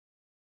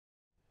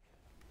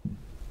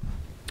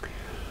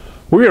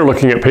We are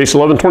looking at page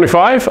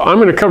 1125. I'm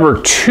going to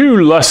cover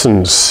two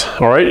lessons,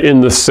 all right,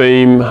 in the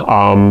same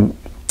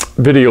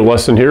video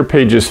lesson here,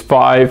 pages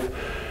 5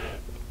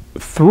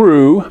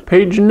 through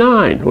page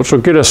 9, which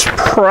will get us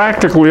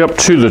practically up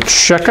to the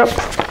checkup.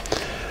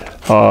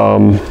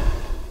 I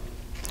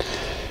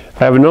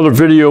have another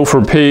video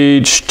for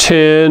page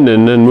 10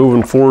 and then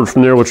moving forward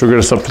from there, which will get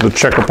us up to the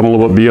checkup and a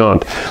little bit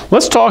beyond.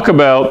 Let's talk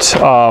about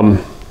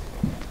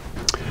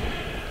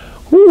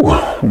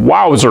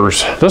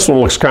wowzers. This one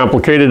looks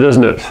complicated,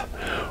 doesn't it?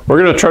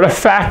 We're going to try to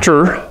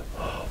factor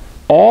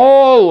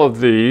all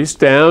of these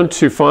down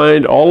to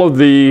find all of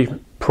the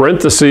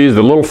parentheses,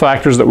 the little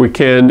factors that we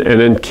can, and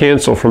then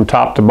cancel from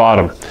top to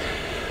bottom.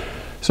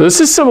 So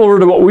this is similar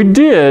to what we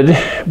did,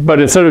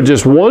 but instead of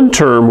just one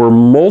term, we're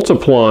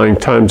multiplying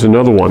times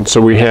another one. So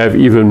we have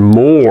even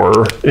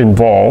more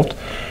involved.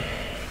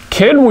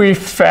 Can we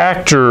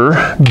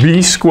factor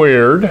b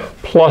squared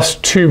plus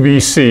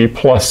 2bc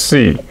plus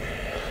c?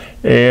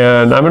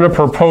 And I'm going to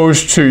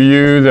propose to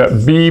you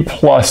that b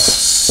plus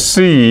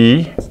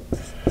c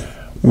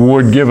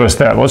would give us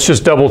that. Let's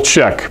just double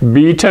check.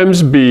 B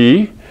times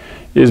b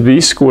is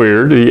b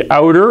squared. The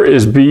outer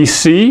is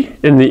bc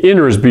and the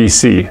inner is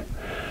bc.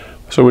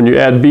 So when you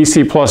add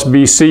bc plus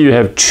bc, you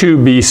have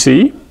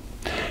 2bc.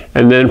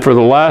 And then for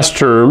the last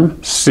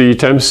term, c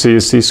times c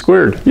is c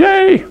squared.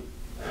 Yay!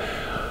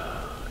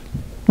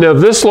 Now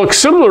this looks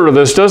similar to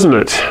this, doesn't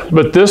it?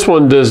 But this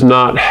one does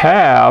not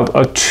have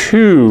a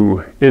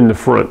 2 in the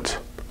front.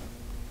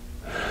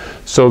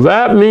 So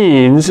that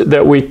means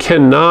that we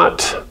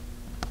cannot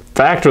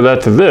factor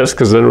that to this,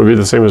 because then it would be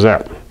the same as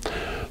that.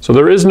 So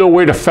there is no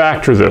way to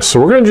factor this. So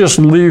we're going to just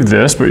leave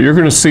this, but you're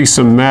going to see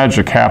some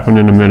magic happen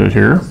in a minute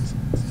here.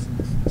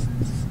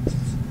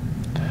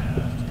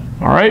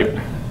 All right.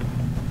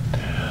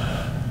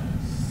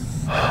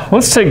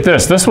 Let's take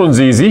this. This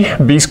one's easy.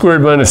 B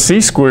squared minus c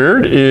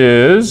squared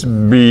is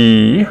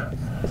b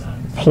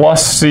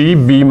plus c,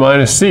 b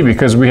minus c,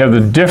 because we have the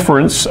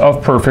difference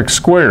of perfect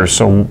squares.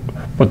 So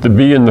put the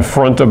b in the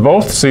front of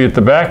both, c at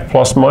the back,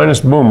 plus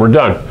minus, boom, we're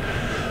done.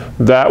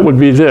 That would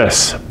be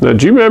this. Now,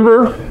 do you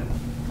remember,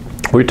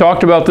 we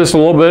talked about this a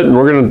little bit, and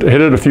we're going to hit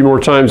it a few more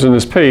times in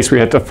this pace. We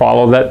had to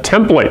follow that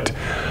template.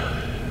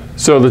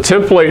 So the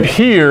template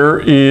here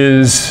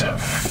is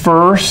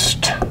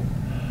first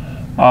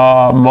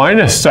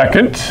minus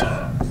second,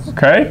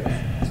 okay?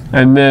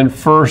 And then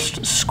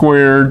first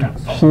squared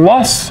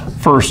plus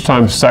first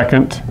times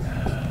second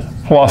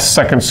plus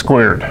second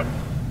squared.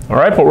 All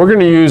right, but we're going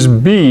to use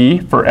b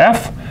for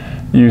f,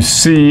 use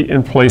c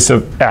in place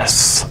of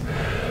s.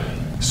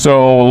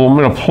 So I'm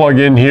going to plug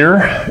in here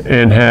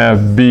and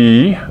have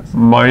b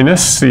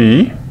minus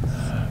c,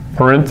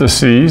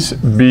 parentheses,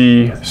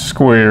 b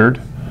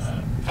squared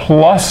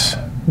plus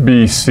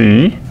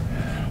bc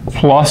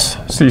plus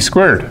c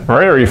squared. All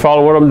right, are you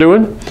following what I'm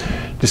doing?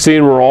 You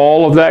seeing where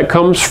all of that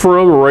comes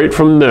from? Right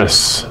from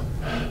this.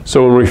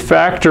 So when we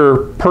factor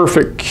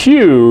perfect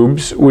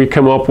cubes, we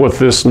come up with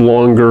this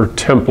longer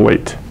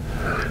template.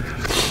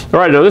 All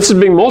right, now this is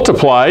being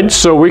multiplied,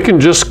 so we can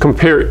just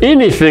compare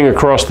anything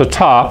across the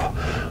top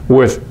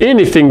with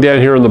anything down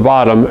here on the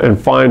bottom and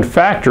find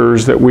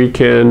factors that we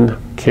can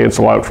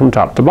cancel out from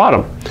top to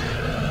bottom.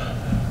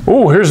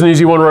 Oh, here's an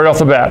easy one right off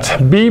the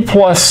bat. B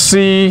plus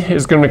c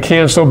is going to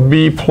cancel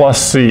b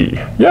plus c.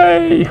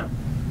 Yay!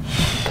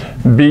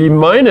 B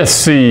minus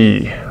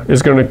c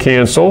is going to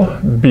cancel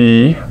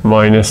b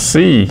minus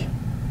c.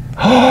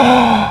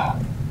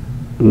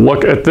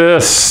 Look at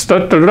this.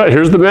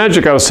 Here's the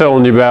magic I was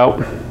telling you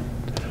about.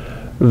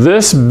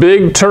 This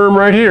big term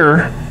right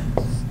here,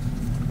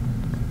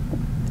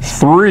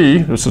 3,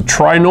 it's a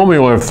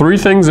trinomial, I have 3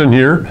 things in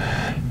here,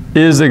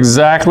 is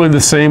exactly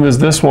the same as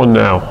this one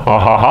now. Ha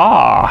ha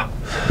ha!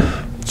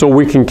 So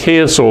we can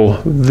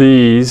cancel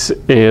these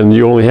and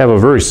you only have a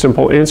very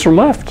simple answer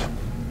left.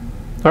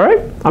 All right,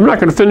 I'm not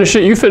going to finish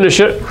it, you finish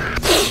it,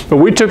 but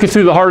we took you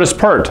through the hardest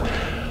part.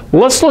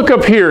 Let's look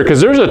up here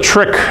because there's a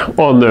trick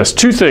on this.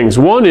 2 things.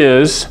 One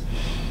is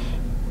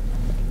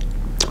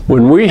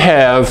when we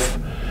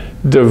have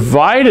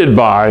divided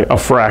by a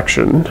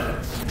fraction,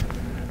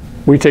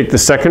 we take the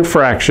second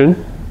fraction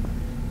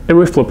and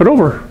we flip it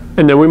over.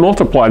 And then we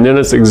multiply, and then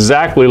it's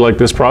exactly like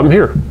this problem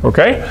here,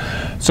 okay?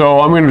 So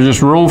I'm going to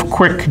just real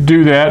quick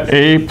do that.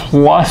 A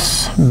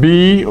plus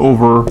b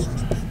over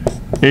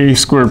a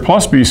squared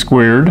plus b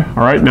squared.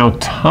 All right, now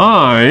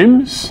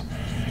times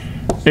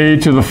a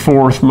to the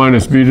 4th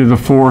minus b to the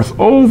 4th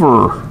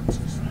over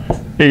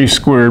a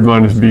squared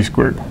minus b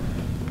squared.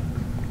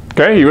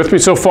 Okay, you with me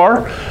so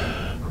far?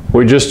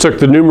 We just took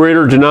the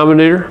numerator,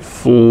 denominator,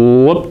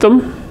 flipped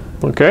them,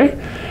 okay?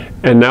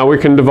 And now we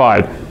can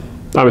divide.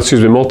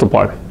 Excuse me,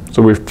 multiply.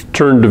 So we've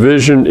turned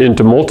division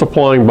into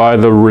multiplying by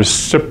the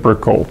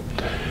reciprocal.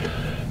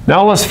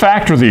 Now let's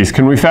factor these.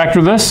 Can we factor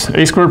this?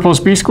 A squared plus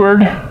b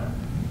squared?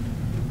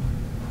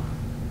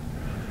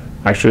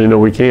 Actually, no,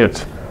 we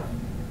can't.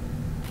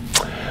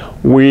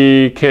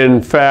 We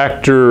can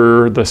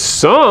factor the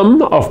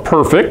sum of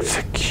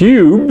perfect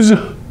cubes.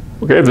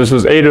 Okay, if this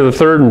was a to the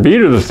 3rd and b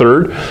to the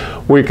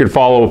 3rd, we could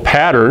follow a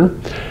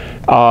pattern.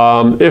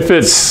 If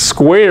it's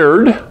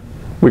squared,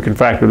 we can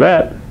factor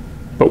that.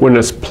 But when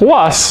it's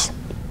plus,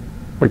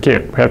 we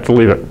can't. We have to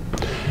leave it.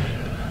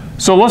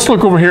 So let's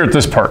look over here at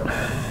this part.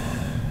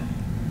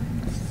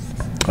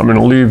 I'm going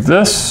to leave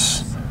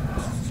this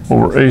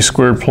over a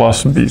squared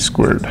plus b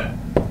squared.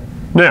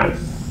 Now,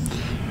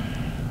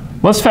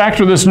 let's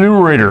factor this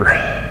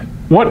numerator.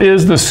 What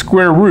is the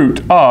square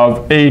root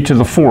of a to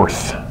the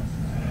fourth?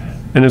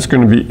 And it's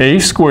going to be a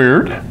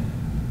squared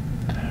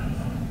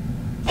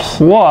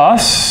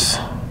plus,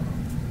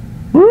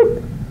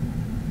 whoop,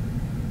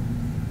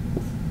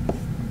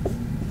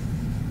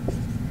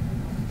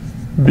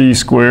 b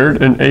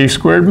squared, and a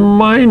squared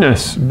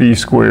minus b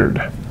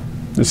squared.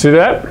 You see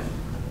that?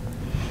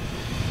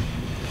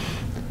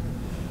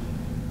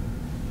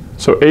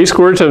 So a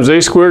squared times a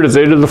squared is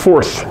a to the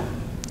fourth.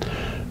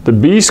 The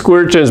b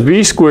squared times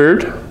b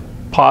squared,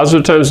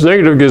 positive times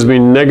negative, gives me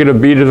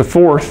negative b to the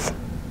fourth.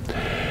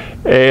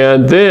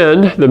 And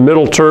then the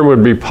middle term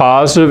would be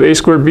positive a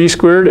squared b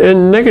squared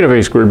and negative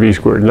a squared b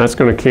squared, and that's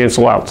going to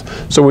cancel out.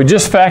 So we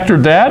just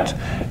factored that,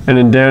 and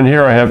then down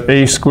here I have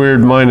a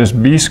squared minus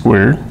b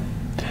squared.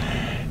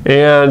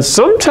 And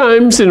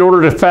sometimes in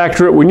order to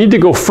factor it, we need to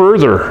go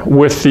further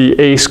with the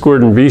a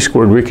squared and b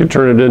squared. We could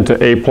turn it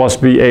into a plus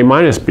b, a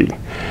minus b.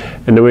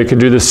 And then we could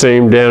do the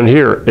same down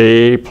here,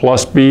 a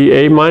plus b,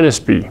 a minus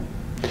b.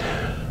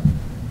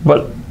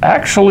 But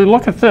actually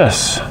look at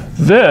this.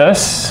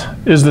 This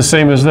is the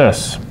same as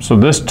this. So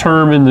this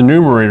term in the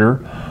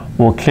numerator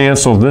will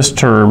cancel this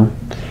term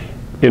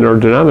in our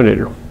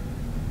denominator.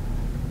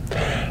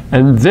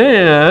 And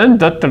then,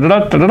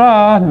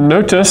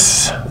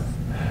 notice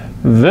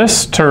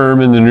this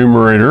term in the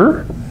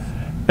numerator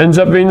ends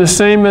up being the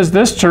same as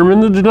this term in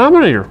the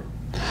denominator.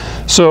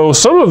 So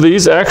some of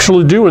these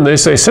actually do, when they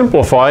say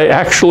simplify,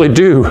 actually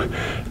do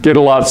get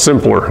a lot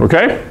simpler,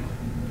 okay?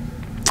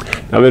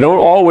 Now they don't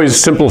always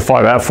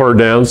simplify that far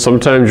down.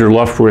 Sometimes you're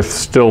left with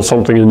still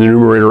something in the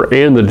numerator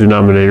and the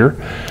denominator.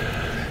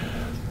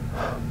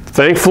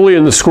 Thankfully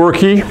in the score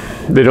key,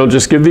 they don't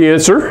just give the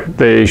answer,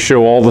 they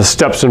show all the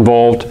steps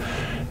involved.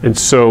 And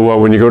so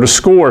when you go to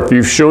score, if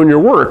you've shown your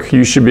work,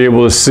 you should be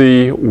able to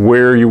see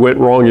where you went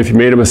wrong, if you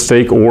made a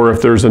mistake, or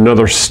if there's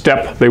another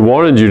step they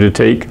wanted you to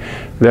take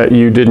that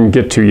you didn't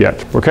get to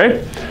yet,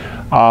 okay?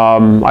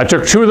 I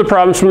took 2 of the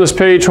problems from this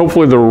page.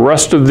 Hopefully the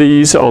rest of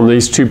these on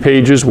these 2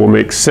 pages will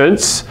make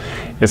sense.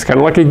 It's kind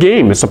of like a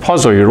game. It's a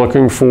puzzle. You're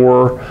looking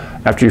for,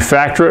 after you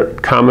factor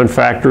it, common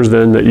factors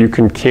then that you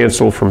can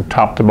cancel from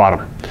top to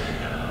bottom.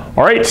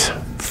 All right.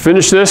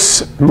 Finish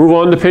this, move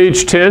on to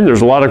page 10.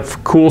 There's a lot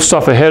of cool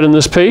stuff ahead in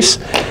this pace.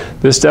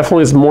 This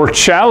definitely is more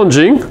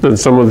challenging than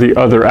some of the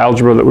other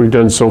algebra that we've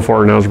done so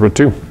far in Algebra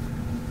 2.